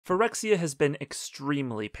Phyrexia has been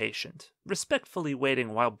extremely patient, respectfully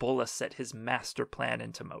waiting while Bolas set his master plan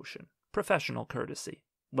into motion. Professional courtesy.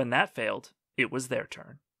 When that failed, it was their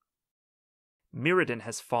turn. Mirrodin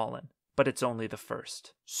has fallen, but it's only the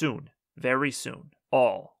first. Soon, very soon,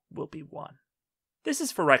 all will be won. This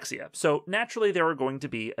is Phyrexia, so naturally there are going to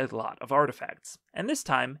be a lot of artifacts, and this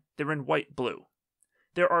time they're in white-blue.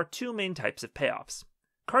 There are two main types of payoffs.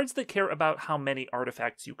 Cards that care about how many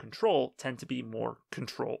artifacts you control tend to be more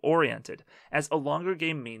control-oriented, as a longer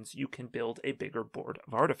game means you can build a bigger board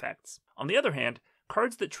of artifacts. On the other hand,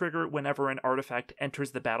 cards that trigger whenever an artifact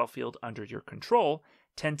enters the battlefield under your control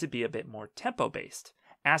tend to be a bit more tempo-based,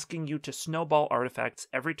 asking you to snowball artifacts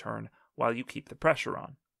every turn while you keep the pressure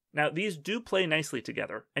on. Now, these do play nicely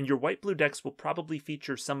together, and your white-blue decks will probably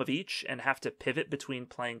feature some of each and have to pivot between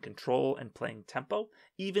playing control and playing tempo,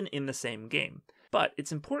 even in the same game. But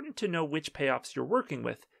it's important to know which payoffs you're working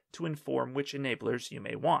with to inform which enablers you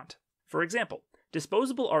may want. For example,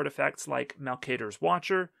 disposable artifacts like Malkader's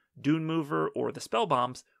Watcher, Dune Mover, or the Spell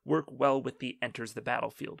Bombs work well with the Enters the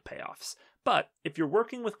Battlefield payoffs. But if you're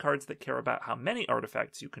working with cards that care about how many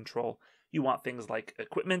artifacts you control, you want things like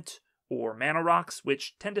Equipment or Mana Rocks,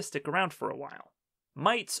 which tend to stick around for a while.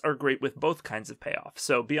 Mites are great with both kinds of payoffs,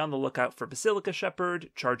 so be on the lookout for Basilica Shepherd,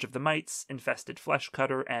 Charge of the Mites, Infested Flesh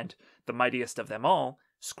Cutter, and, the mightiest of them all,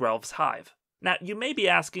 Skrelv's Hive. Now, you may be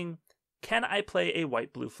asking, can I play a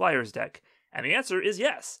white-blue Flyers deck? And the answer is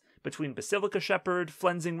yes. Between Basilica Shepherd,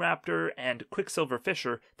 Flensing Raptor, and Quicksilver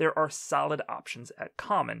Fisher, there are solid options at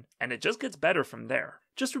common, and it just gets better from there.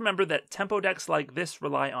 Just remember that tempo decks like this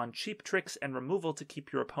rely on cheap tricks and removal to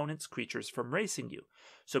keep your opponent's creatures from racing you,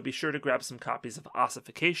 so be sure to grab some copies of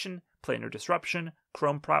Ossification, Planar Disruption,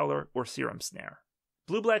 Chrome Prowler, or Serum Snare.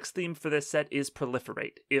 Blue-Black's theme for this set is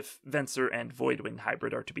Proliferate, if Venser and Voidwing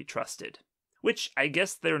hybrid are to be trusted. Which I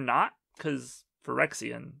guess they're not, cause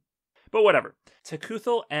Phyrexian. But whatever.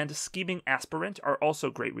 Tekuthel and Scheming Aspirant are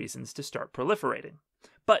also great reasons to start proliferating.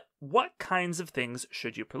 But what kinds of things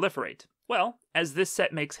should you proliferate? Well, as this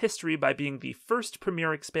set makes history by being the first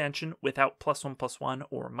premier expansion without +1/+1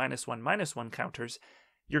 or -1/-1 counters,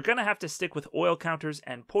 you're gonna have to stick with oil counters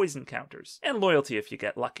and poison counters, and loyalty if you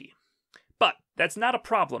get lucky. But that's not a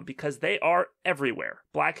problem because they are everywhere.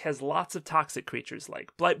 Black has lots of toxic creatures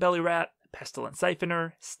like Blightbelly Rat, Pestilent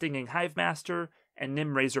Siphoner, Stinging Hivemaster, and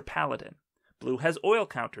Nimrazor Paladin. Blue has oil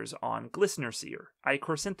counters on Glistener Seer,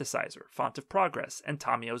 Ichor Synthesizer, Font of Progress, and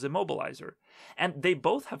Tamio's Immobilizer, and they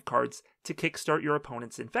both have cards to kickstart your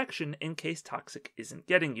opponent's infection in case Toxic isn't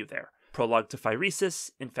getting you there. Prologue to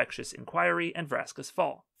Phyresis, Infectious Inquiry, and Vraska's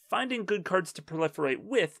Fall. Finding good cards to proliferate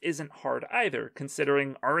with isn't hard either,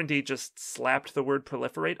 considering R&D just slapped the word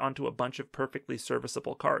proliferate onto a bunch of perfectly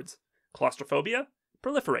serviceable cards. Claustrophobia?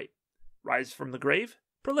 Proliferate. Rise from the Grave?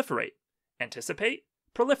 Proliferate. Anticipate?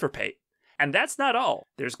 Proliferate. And that's not all.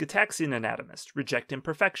 There's Gitaxian Anatomist, Reject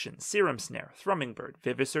Imperfection, Serum Snare, Thrumming-Bird,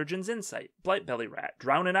 Vivisurgeon's Insight, Blightbelly Rat,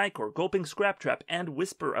 Drown in Ichor, Gulping Scraptrap, and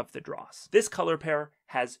Whisper of the Dross. This color pair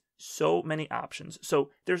has so many options, so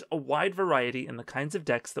there's a wide variety in the kinds of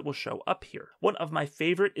decks that will show up here. One of my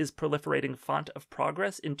favorite is proliferating Font of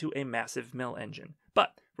Progress into a massive mill engine.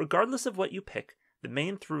 But regardless of what you pick, the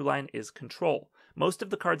main through line is control. Most of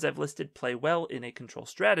the cards I've listed play well in a control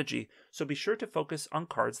strategy, so be sure to focus on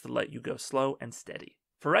cards that let you go slow and steady.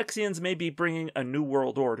 Phyrexians may be bringing a new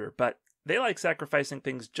world order, but they like sacrificing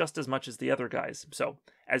things just as much as the other guys, so,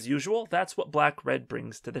 as usual, that's what Black-Red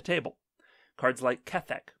brings to the table. Cards like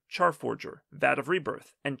Kethek, Charforger, Vat of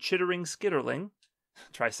Rebirth, and Chittering Skitterling,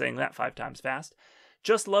 try saying that 5 times fast,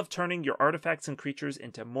 just love turning your artifacts and creatures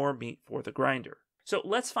into more meat for the grinder. So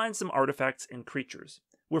let's find some artifacts and creatures.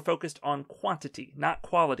 We're focused on quantity, not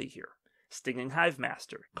quality here. Stinging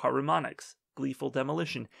Hivemaster, Karumonix, Gleeful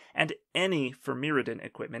Demolition, and any for Mirrodin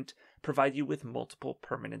equipment provide you with multiple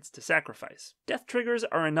permanents to sacrifice. Death triggers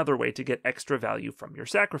are another way to get extra value from your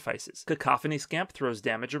sacrifices. Cacophony Scamp throws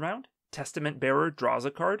damage around, Testament Bearer draws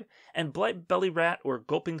a card, and Blightbelly Rat or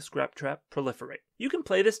Gulping Scraptrap proliferate. You can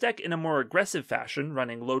play this deck in a more aggressive fashion,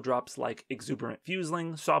 running low drops like Exuberant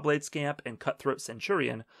Fuseling, Sawblade Scamp, and Cutthroat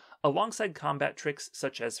Centurion, alongside combat tricks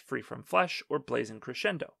such as Free from Flesh or Blazing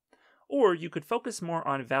Crescendo. Or you could focus more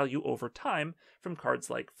on value over time from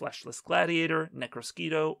cards like Fleshless Gladiator,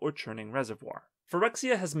 Necrosquito, or Churning Reservoir.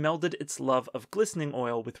 Phyrexia has melded its love of glistening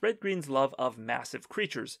oil with Red-Green's love of massive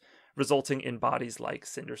creatures, resulting in bodies like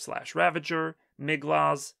Cinderslash Ravager,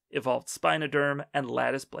 Migloz, Evolved Spinoderm, and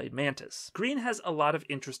Lattice Blade Mantis. Green has a lot of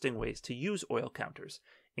interesting ways to use oil counters.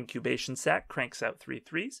 Incubation Sac cranks out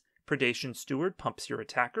 3/3s, Predation Steward pumps your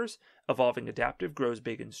attackers, Evolving Adaptive grows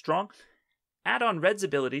big and strong. Add on Red's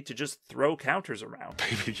ability to just throw counters around.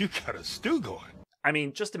 Baby, you got a stew going. I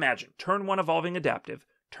mean, just imagine, turn 1 Evolving Adaptive,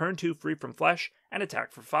 turn 2 Free from Flesh, and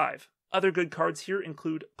attack for 5. Other good cards here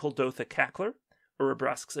include Kuldotha Cackler,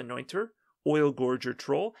 Urabrask's Anointer, Oil Gorger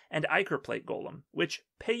Troll, and Ichor Plate Golem, which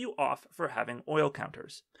pay you off for having oil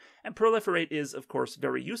counters. And Proliferate is, of course,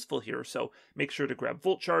 very useful here, so make sure to grab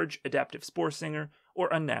Volt Charge, Adaptive Spore Singer, or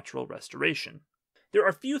Unnatural Restoration. There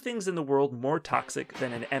are few things in the world more toxic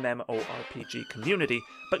than an MMORPG community,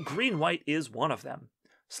 but green-white is one of them.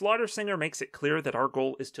 Slaughter Singer makes it clear that our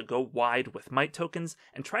goal is to go wide with might tokens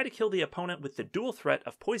and try to kill the opponent with the dual threat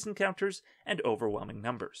of poison counters and overwhelming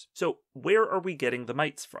numbers. So where are we getting the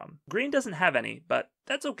mites from? Green doesn't have any, but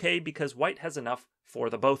that's okay because white has enough for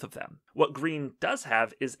the both of them. What green does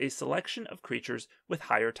have is a selection of creatures with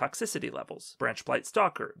higher toxicity levels. Branchblight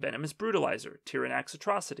Stalker, Venomous Brutalizer, Tyrannax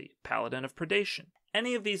Atrocity, Paladin of Predation.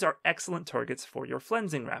 Any of these are excellent targets for your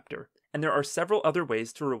Flensing Raptor, and there are several other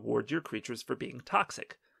ways to reward your creatures for being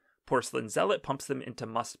toxic. Porcelain Zealot pumps them into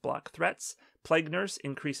must-block threats, Plague Nurse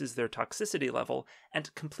increases their toxicity level,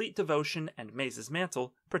 and Complete Devotion and Maze's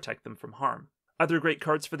Mantle protect them from harm. Other great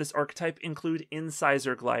cards for this archetype include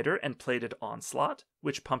Incisor Glider and Plated Onslaught,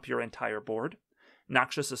 which pump your entire board,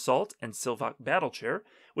 Noxious Assault and Sylvok Battlechair,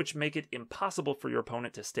 which make it impossible for your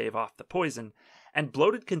opponent to stave off the poison, and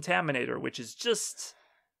Bloated Contaminator, which is just...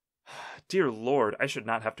 Dear Lord, I should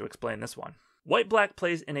not have to explain this one. White-black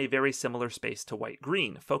plays in a very similar space to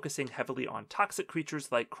white-green, focusing heavily on toxic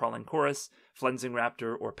creatures like Crawling Chorus, Flensing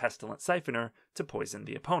Raptor, or Pestilent Siphoner to poison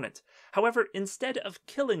the opponent. However, instead of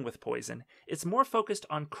killing with poison, it's more focused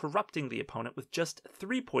on corrupting the opponent with just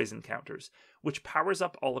 3 poison counters, which powers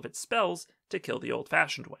up all of its spells to kill the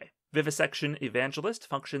old-fashioned way. Vivisection Evangelist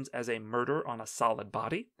functions as a murder on a solid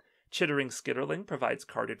body. Chittering Skitterling provides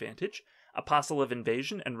card advantage. Apostle of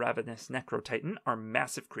Invasion and Ravenous Necrotitan are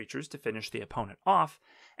massive creatures to finish the opponent off,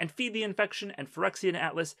 and Feed the Infection and Phyrexian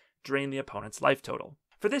Atlas drain the opponent's life total.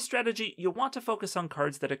 For this strategy, you'll want to focus on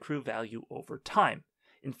cards that accrue value over time.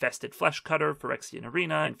 Infested Fleshcutter, Phyrexian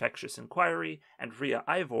Arena, Infectious Inquiry, and Rhea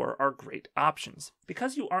Ivor are great options.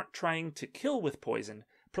 Because you aren't trying to kill with poison,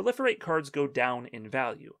 Proliferate cards go down in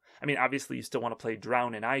value. I mean, obviously you still want to play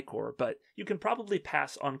Drown and Icor, but you can probably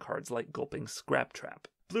pass on cards like Gulping Scrap Trap.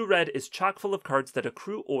 Blue-red is chock full of cards that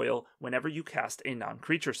accrue oil whenever you cast a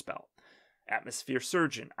non-creature spell. Atmosphere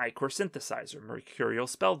Surgeon, Icor Synthesizer, Mercurial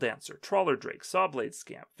Spelldancer, Trawler Drake, Sawblade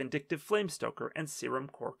Scamp, Vindictive Flamestoker, and Serum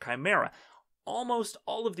Core Chimera. Almost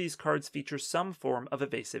all of these cards feature some form of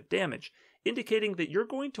evasive damage, indicating that you're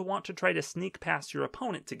going to want to try to sneak past your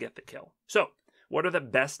opponent to get the kill. So, what are the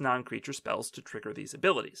best non-creature spells to trigger these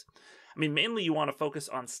abilities? I mean, mainly you want to focus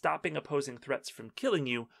on stopping opposing threats from killing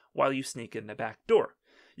you while you sneak in the back door.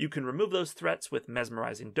 You can remove those threats with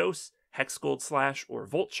Mesmerizing Dose, Hexgold Slash, or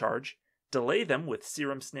Volt Charge, delay them with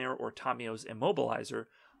Serum Snare or Tamio's Immobilizer,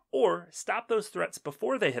 or stop those threats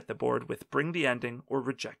before they hit the board with Bring the Ending or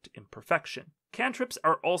Reject Imperfection. Cantrips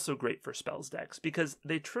are also great for spells decks because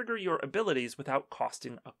they trigger your abilities without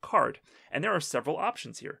costing a card, and there are several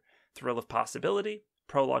options here. Thrill of Possibility,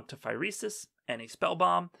 Prologue to Phyresis, Any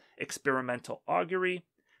Spellbomb, Experimental Augury.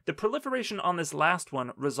 The proliferation on this last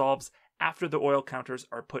one resolves after the oil counters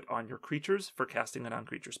are put on your creatures for casting a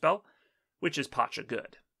non-creature spell, which is Pacha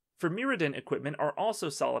good. For Mirrodin equipment are also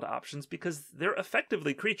solid options because they're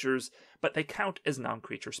effectively creatures, but they count as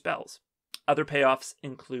non-creature spells. Other payoffs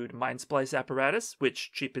include Mind Splice Apparatus,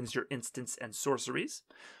 which cheapens your instants and sorceries,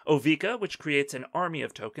 Ovika, which creates an army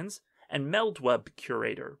of tokens, and Meldweb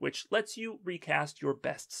Curator, which lets you recast your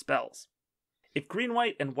best spells. If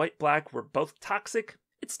green-white and white-black were both toxic,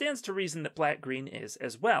 it stands to reason that black-green is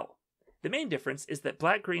as well. The main difference is that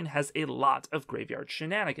black-green has a lot of graveyard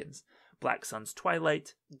shenanigans. Black Sun's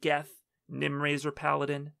Twilight, Geth, Nimrazor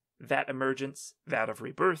Paladin, Vat Emergence, Vat of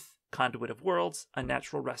Rebirth, Conduit of Worlds,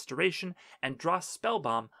 Unnatural Restoration, and Dross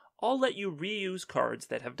Spellbomb all let you reuse cards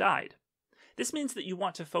that have died. This means that you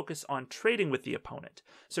want to focus on trading with the opponent,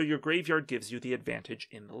 so your graveyard gives you the advantage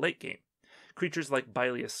in the late game. Creatures like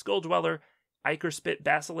Bilious Skulldweller, Ichorspit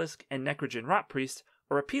Basilisk, and Necrogen Rotpriest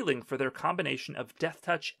are appealing for their combination of Death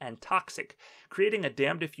Touch and Toxic, creating a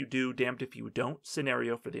damned if you do, damned if you don't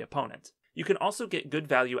scenario for the opponent. You can also get good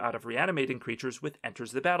value out of reanimating creatures with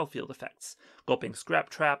Enters the Battlefield effects. Gulping Scrap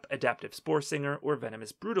Trap, Adaptive Spore Singer, or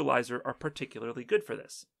Venomous Brutalizer are particularly good for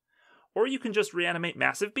this. Or you can just reanimate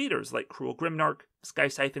massive beaters like Cruel Grimnarch, Sky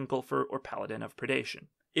Scythe Engulfer, or Paladin of Predation.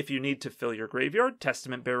 If you need to fill your graveyard,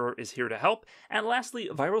 Testament Bearer is here to help. And lastly,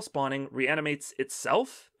 Viral Spawning reanimates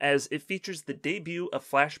itself, as it features the debut of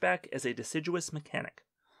Flashback as a deciduous mechanic.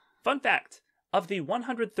 Fun fact, of the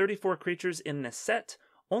 134 creatures in this set,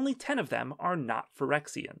 only 10 of them are not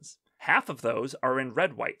Phyrexians. Half of those are in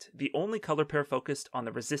red-white, the only color pair focused on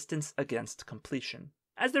the resistance against completion.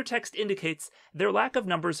 As their text indicates, their lack of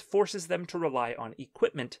numbers forces them to rely on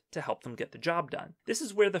equipment to help them get the job done. This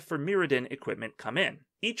is where the Pyrmyridin equipment come in.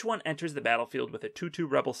 Each one enters the battlefield with a 2/2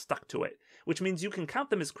 rebel stuck to it, which means you can count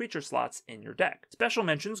them as creature slots in your deck. Special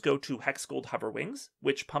mentions go to Hexgold Hoverwings,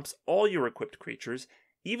 which pumps all your equipped creatures,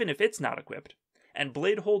 even if it's not equipped, and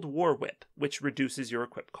Bladehold War Whip, which reduces your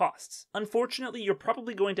equip costs. Unfortunately, you're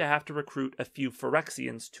probably going to have to recruit a few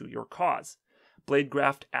Phyrexians to your cause.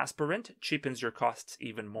 Bladegraft Aspirant cheapens your costs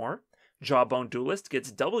even more, Jawbone Duelist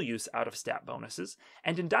gets double use out of stat bonuses,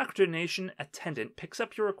 and Indoctrination Attendant picks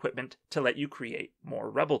up your equipment to let you create more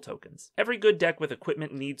Rebel tokens. Every good deck with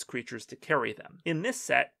equipment needs creatures to carry them. In this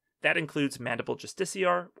set, that includes Mandible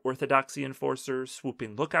Justiciar, Orthodoxy Enforcer,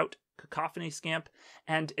 Swooping Lookout, Cacophony Scamp,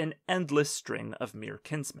 and an endless string of mere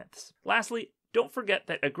Kinsmiths. Lastly, don't forget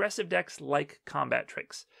that aggressive decks like Combat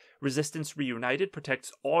Tricks. Resistance Reunited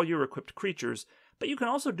protects all your equipped creatures, but you can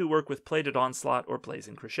also do work with Plated Onslaught or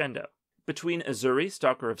Blazing Crescendo. Between Azuri,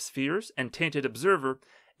 Stalker of Spheres, and Tainted Observer,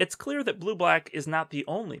 it's clear that Blue-Black is not the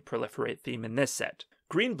only Proliferate theme in this set.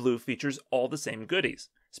 Green-Blue features all the same goodies,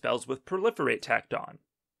 spells with Proliferate tacked on,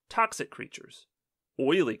 toxic creatures,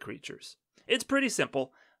 oily creatures. It's pretty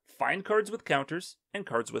simple. Find cards with counters and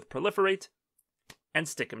cards with Proliferate, and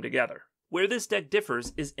stick them together. Where this deck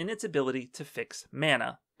differs is in its ability to fix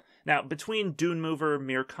mana. Now, between Dune Mover,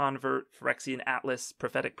 Mere Convert, Phyrexian Atlas,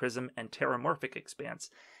 Prophetic Prism, and Terramorphic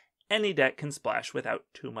Expanse, any deck can splash without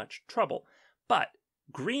too much trouble. But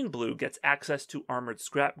Green-Blue gets access to Armored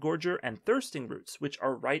Scrap Gorger and Thirsting Roots, which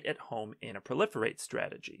are right at home in a Proliferate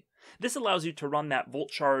strategy. This allows you to run that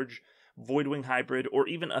Volt Charge, Voidwing Hybrid, or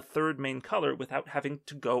even a third main color without having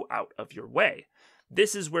to go out of your way.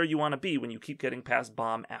 This is where you want to be when you keep getting past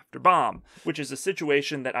bomb after bomb, which is a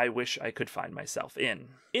situation that I wish I could find myself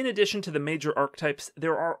in. In addition to the major archetypes,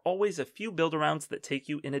 there are always a few build-arounds that take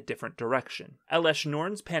you in a different direction. Elesh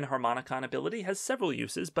Norn's Panharmonicon ability has several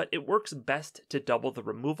uses, but it works best to double the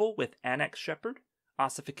removal with Annex Shepherd,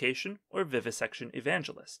 Ossification, or Vivisection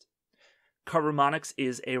Evangelist. Karumonix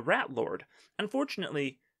is a Rat Lord.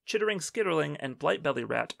 Unfortunately, Chittering Skitterling and Blightbelly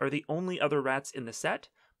Rat are the only other rats in the set,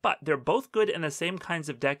 but they're both good in the same kinds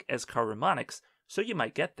of deck as Karumonix, so you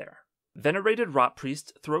might get there. Venerated Rot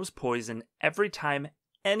Priest throws poison every time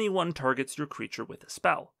anyone targets your creature with a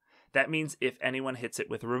spell. That means if anyone hits it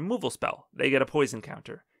with a removal spell, they get a poison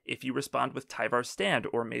counter. If you respond with Tyvar's Stand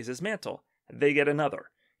or Maze's Mantle, they get another.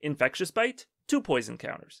 Infectious Bite, 2 poison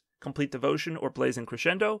counters. Complete Devotion or Blazing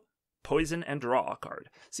Crescendo, poison and draw a card.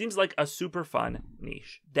 Seems like a super fun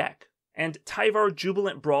niche deck. And Tyvar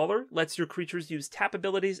Jubilant Brawler lets your creatures use tap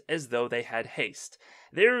abilities as though they had haste.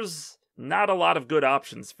 There's not a lot of good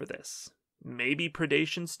options for this. Maybe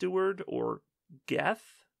Predation Steward or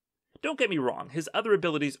Geth? Don't get me wrong, his other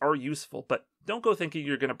abilities are useful, but don't go thinking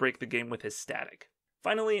you're going to break the game with his static.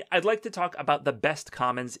 Finally, I'd like to talk about the best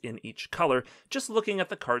commons in each color, just looking at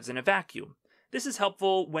the cards in a vacuum. This is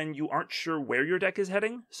helpful when you aren't sure where your deck is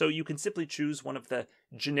heading, so you can simply choose one of the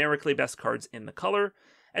generically best cards in the color,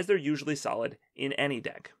 as they're usually solid in any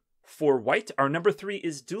deck. For white, our number 3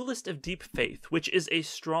 is Duelist of Deep Faith, which is a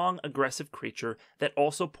strong, aggressive creature that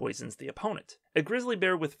also poisons the opponent. A Grizzly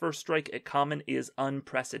Bear with First Strike at common is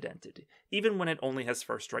unprecedented, even when it only has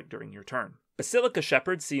First Strike during your turn. Basilica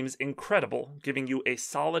Shepherd seems incredible, giving you a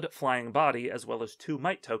solid flying body as well as 2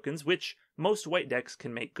 might tokens, which most white decks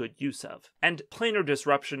can make good use of. And Planar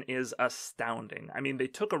Disruption is astounding. I mean, they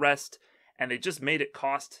took a rest, and they just made it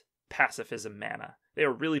cost pacifism mana. They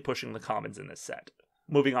are really pushing the commons in this set.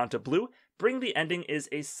 Moving on to blue, Bring the Ending is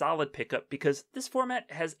a solid pickup because this format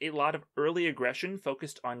has a lot of early aggression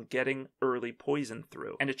focused on getting early poison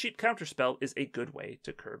through, and a cheap counterspell is a good way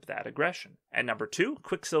to curb that aggression. At number 2,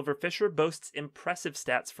 Quicksilver Fisher boasts impressive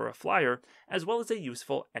stats for a flyer, as well as a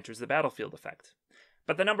useful enters the battlefield effect.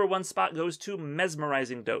 But the number 1 spot goes to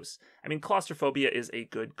Mesmerizing Dose. I mean, Claustrophobia is a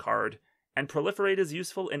good card, and Proliferate is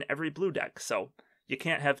useful in every blue deck, so you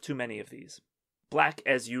can't have too many of these. Black,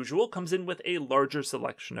 as usual, comes in with a larger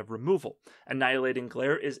selection of removal. Annihilating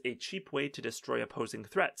Glare is a cheap way to destroy opposing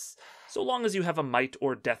threats, so long as you have a Might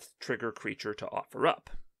or Death trigger creature to offer up.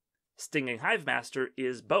 Stinging Hivemaster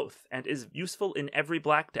is both, and is useful in every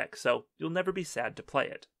black deck, so you'll never be sad to play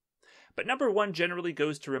it. But number 1 generally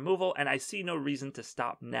goes to removal, and I see no reason to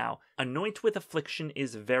stop now. Anoint with Affliction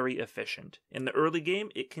is very efficient. In the early game,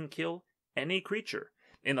 it can kill any creature.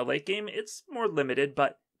 In the late game, it's more limited,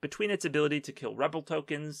 but between its ability to kill rebel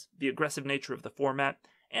tokens, the aggressive nature of the format,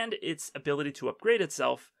 and its ability to upgrade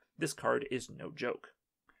itself, this card is no joke.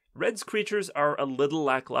 Red's creatures are a little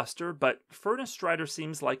lackluster, but Furnace Strider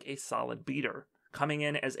seems like a solid beater. coming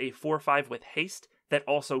in as a 4/5 with haste that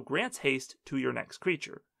also grants haste to your next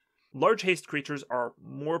creature. Large haste creatures are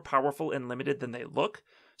more powerful and limited than they look,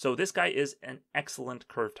 so this guy is an excellent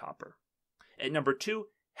curve topper. At number 2,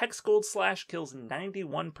 Hex Gold Slash kills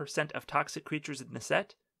 91% of toxic creatures in the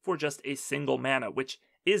set for just a single mana, which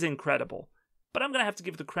is incredible. But I'm going to have to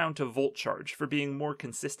give the crown to Volt Charge for being more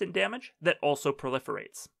consistent damage that also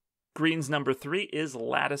proliferates. Green's number 3 is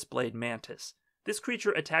Lattice Blade Mantis. This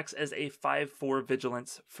creature attacks as a 5/4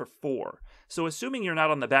 Vigilance for 4, so assuming you're not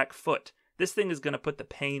on the back foot, this thing is going to put the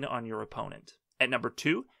pain on your opponent. At number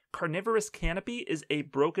 2, Carnivorous Canopy is a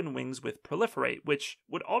Broken Wings with Proliferate, which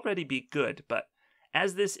would already be good, but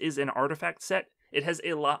as this is an artifact set, it has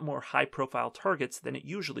a lot more high-profile targets than it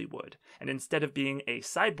usually would, and instead of being a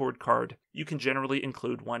sideboard card, you can generally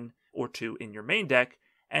include 1 or 2 in your main deck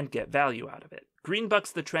and get value out of it. Green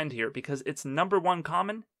bucks the trend here because its number 1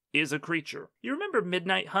 common is a creature. You remember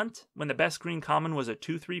Midnight Hunt, when the best green common was a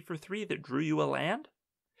 2/3 for 3 that drew you a land?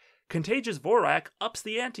 Contagious Vorak ups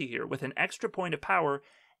the ante here with an extra point of power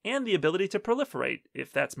and the ability to proliferate,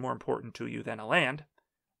 if that's more important to you than a land.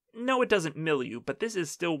 No, it doesn't mill you, but this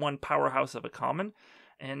is still one powerhouse of a common,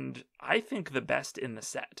 and I think the best in the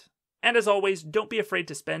set. And as always, don't be afraid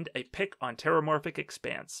to spend a pick on Terramorphic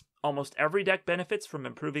Expanse. Almost every deck benefits from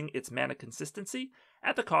improving its mana consistency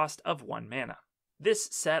at the cost of 1 mana. This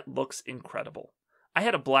set looks incredible. I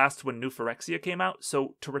had a blast when new Phyrexia came out,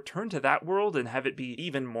 so to return to that world and have it be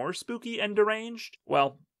even more spooky and deranged,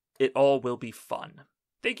 well, it all will be fun.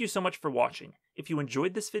 Thank you so much for watching. If you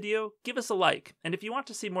enjoyed this video, give us a like, and if you want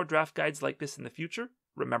to see more draft guides like this in the future,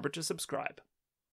 remember to subscribe.